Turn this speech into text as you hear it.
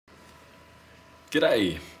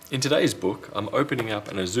G'day! In today's book, I'm opening up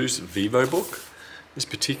an Asus Vivobook. This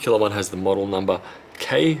particular one has the model number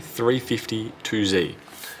K3502ZA.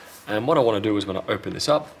 And what I want to do is when I open this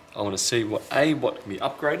up, I want to see what can be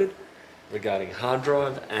upgraded regarding hard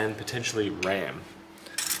drive and potentially RAM.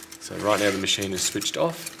 So right now the machine is switched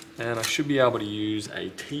off and I should be able to use a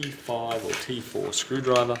T5 or T4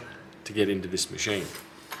 screwdriver to get into this machine.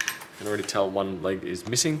 I can already tell one leg is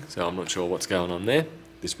missing, so I'm not sure what's going on there.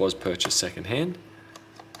 This was purchased second-hand,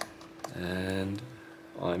 and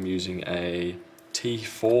I'm using a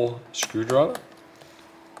T4 screwdriver.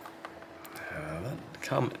 That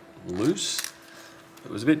come loose.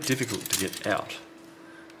 It was a bit difficult to get out.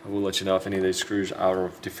 I will let you know if any of these screws are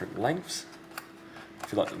of different lengths. I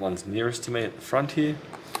feel like the one's nearest to me at the front here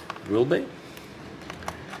will be.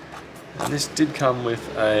 And this did come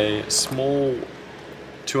with a small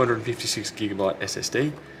 256GB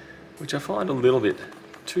SSD, which I find a little bit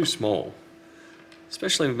too small,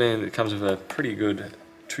 especially when it comes with a pretty good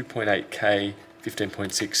 2.8K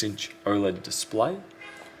 15.6-inch OLED display.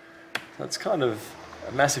 So it's kind of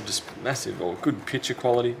a massive or good picture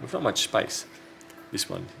quality with not much space. This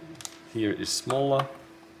one here is smaller.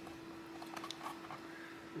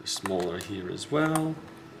 Smaller here as well.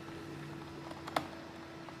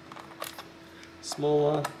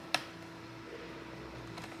 Smaller.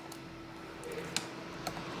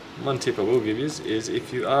 One tip I will give you is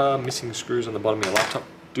if you are missing screws on the bottom of your laptop,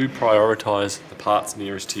 do prioritise the parts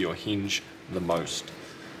nearest to your hinge the most.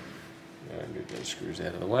 Move those screws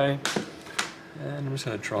out of the way. And I'm just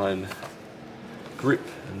going to try and grip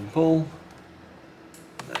and pull.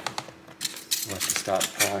 We'll have to start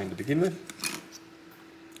prying to begin with.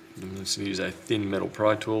 I'm just going to use a thin metal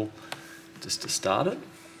pry tool just to start it.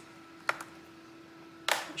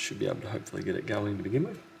 Should be able to hopefully get it going to begin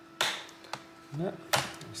with. No.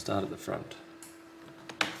 We'll start at the front.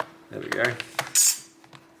 There we go.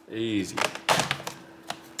 Easy.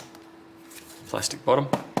 Plastic bottom.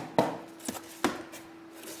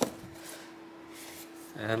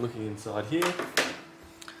 And looking inside here,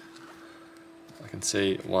 I can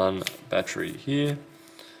see one battery here,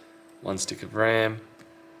 one stick of RAM,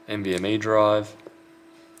 NVMe drive,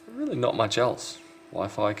 really not much else.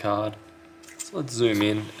 Wi-Fi card. So let's zoom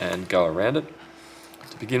in and go around it.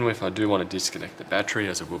 To begin with, I do want to disconnect the battery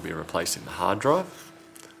as it will be replacing the hard drive.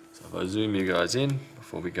 So if I zoom you guys in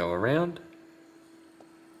before we go around.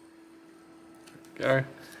 There we go.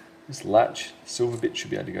 This latch, silver bit, should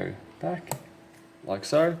be able to go back, like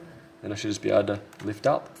so. Then I should just be able to lift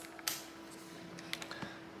up.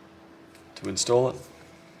 To install it,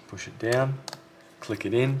 push it down, click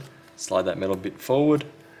it in, slide that metal bit forward,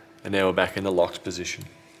 and now we're back in the locked position.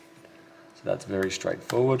 So that's very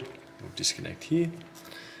straightforward. We'll disconnect here.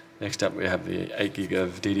 Next up we have the 8GB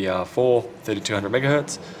of DDR4, 3200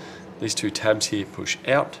 MHz. These two tabs here push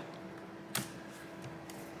out,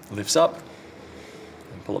 lifts up,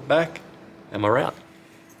 and pull it back, and we're out.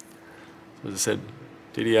 So as I said,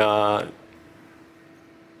 DDR4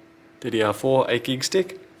 8GB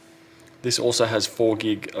stick. This also has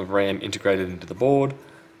 4GB of RAM integrated into the board.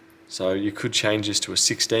 So you could change this to a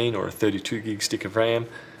 16 or a 32GB stick of RAM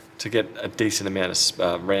to get a decent amount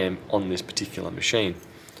of RAM on this particular machine.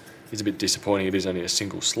 It's a bit disappointing, it is only a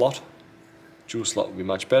single slot. Dual slot would be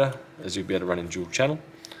much better, as you'll be able to run in dual channel.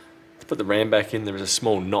 To put the RAM back in, there is a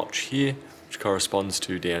small notch here, which corresponds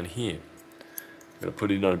to down here. I'm going to put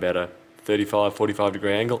it in on about a 35-45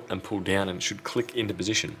 degree angle and pull down, and it should click into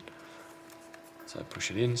position. So push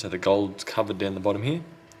it in, so the gold's covered down the bottom here.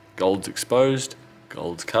 Gold's exposed,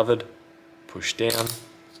 gold's covered, push down.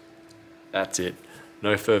 That's it.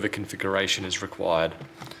 No further configuration is required.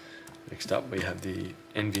 Next up we have the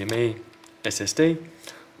NVMe SSD.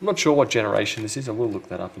 I'm not sure what generation this is, I will look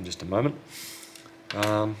that up in just a moment.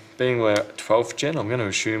 Being we're 12th gen, I'm going to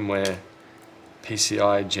assume we're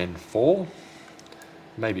PCI Gen 4.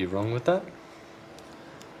 May be wrong with that.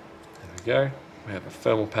 There we go. We have a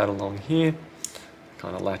thermal pad along here.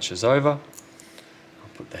 Kind of latches over. I'll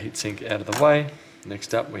put the heatsink out of the way.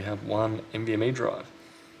 Next up we have one NVMe drive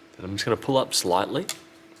that I'm just going to pull up slightly.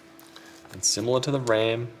 And similar to the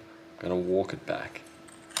RAM, I'm going to walk it back.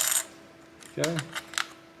 Go.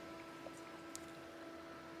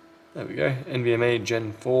 There we go, NVMe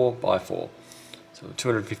Gen 4x4. So a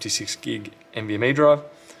 256GB NVMe drive.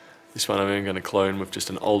 This one I'm going to clone with just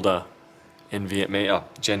an older NVMe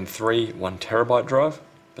Gen 3 1TB drive,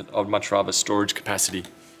 but I'd much rather storage capacity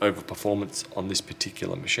over performance on this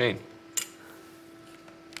particular machine.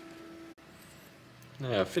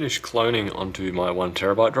 Now I've finished cloning onto my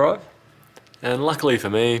 1TB drive, and luckily for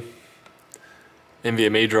me,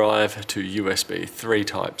 NVMe drive to USB 3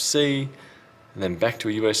 Type-C, and then back to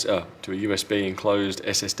a USB enclosed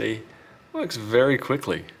SSD. Works very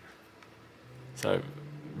quickly. So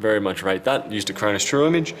very much rate that. Used a Cronus True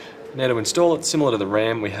Image. Now to install it, similar to the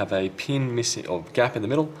RAM, we have a pin missing or gap in the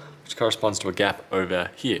middle, which corresponds to a gap over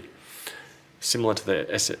here. Similar to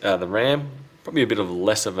the RAM, probably a bit of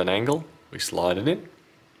less of an angle. We slide it in.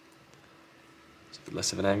 It's a bit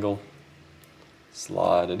less of an angle.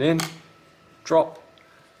 Slide it in. Drop.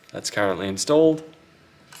 That's currently installed.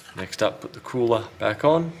 Next up, put the cooler back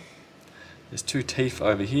on. There's two teeth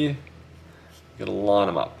over here. You've got to line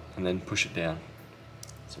them up and then push it down.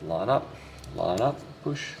 So line up,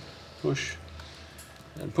 push, push,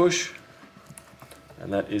 and push.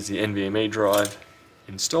 And that is the NVMe drive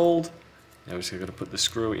installed. Now we're just going to put the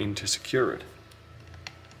screw in to secure it.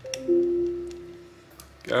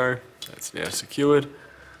 Go. That's now secured.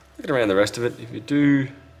 Looking around the rest of it, if you do,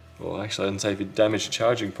 or actually I didn't say if you damage the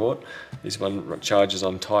charging port, this one charges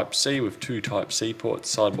on Type C with two Type C ports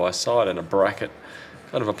side by side and a bracket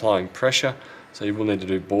kind of applying pressure. So you will need to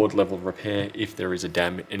do board level repair if there is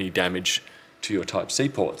any damage to your Type C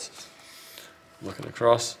ports. Looking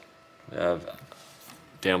across, we have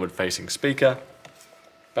downward facing speaker,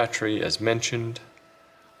 battery as mentioned,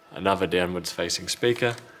 another downwards facing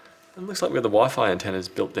speaker, and it looks like we have the Wi-Fi antennas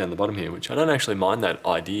built down the bottom here, which I don't actually mind that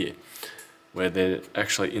idea, where they're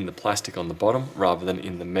actually in the plastic on the bottom rather than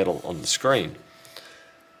in the metal on the screen.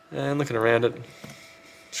 And looking around it,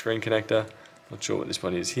 screen connector, not sure what this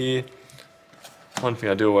one is here. One thing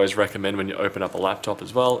I do always recommend when you open up a laptop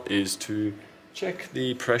as well is to check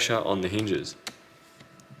the pressure on the hinges.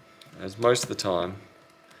 As most of the time,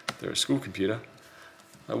 if they're a school computer,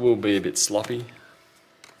 they will be a bit sloppy.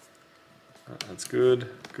 That's good,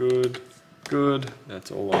 good, good,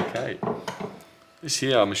 that's all okay. This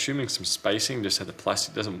here, I'm assuming some spacing just so the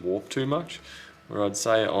plastic doesn't warp too much, where I'd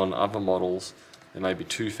say on other models there may be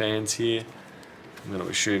two fans here. I'm going to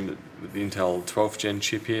assume that with the Intel 12th gen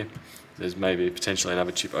chip here, there's maybe potentially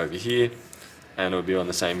another chip over here, and it'll be on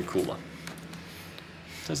the same cooler.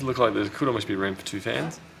 Doesn't look like there could almost be room for two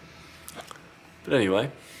fans. But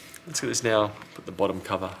anyway, let's get this now, put the bottom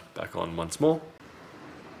cover back on once more.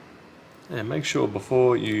 And make sure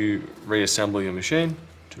before you reassemble your machine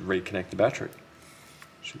to reconnect the battery.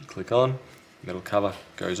 Should click on, metal cover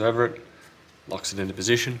goes over it, locks it into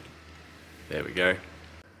position. There we go.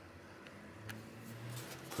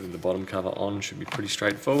 Putting the bottom cover on should be pretty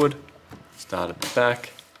straightforward. Start at the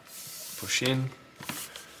back, push in,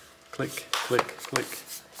 click, click, click,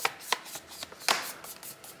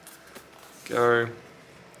 go,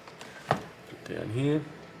 put down here.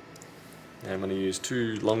 Now I'm going to use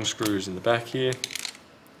two long screws in the back here.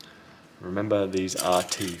 Remember, these are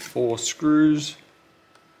T4 screws.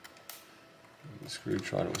 The screw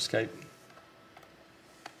trying to escape.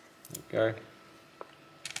 There we go.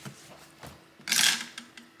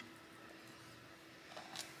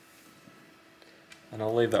 And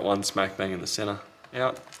I'll leave that one smack bang in the center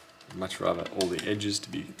out. I'd much rather all the edges to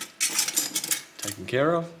be taken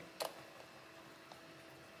care of.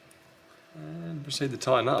 And proceed to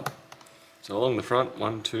tighten up. So along the front,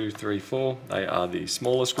 1, 2, 3, 4, they are the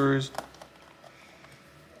smaller screws.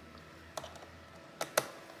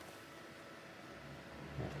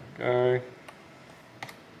 There we go.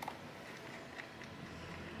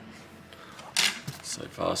 So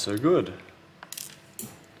far so good.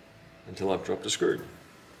 Until I've dropped a screw.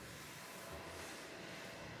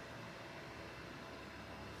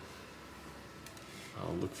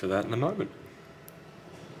 I'll look for that in a moment.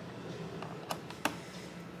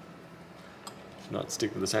 If not,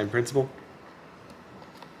 stick with the same principle.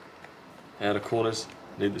 Outer corners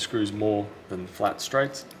need the screws more than flat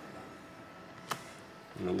straights.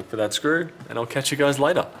 And I'll look for that screw, and I'll catch you guys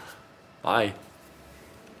later. Bye.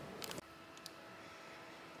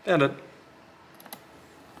 Found it.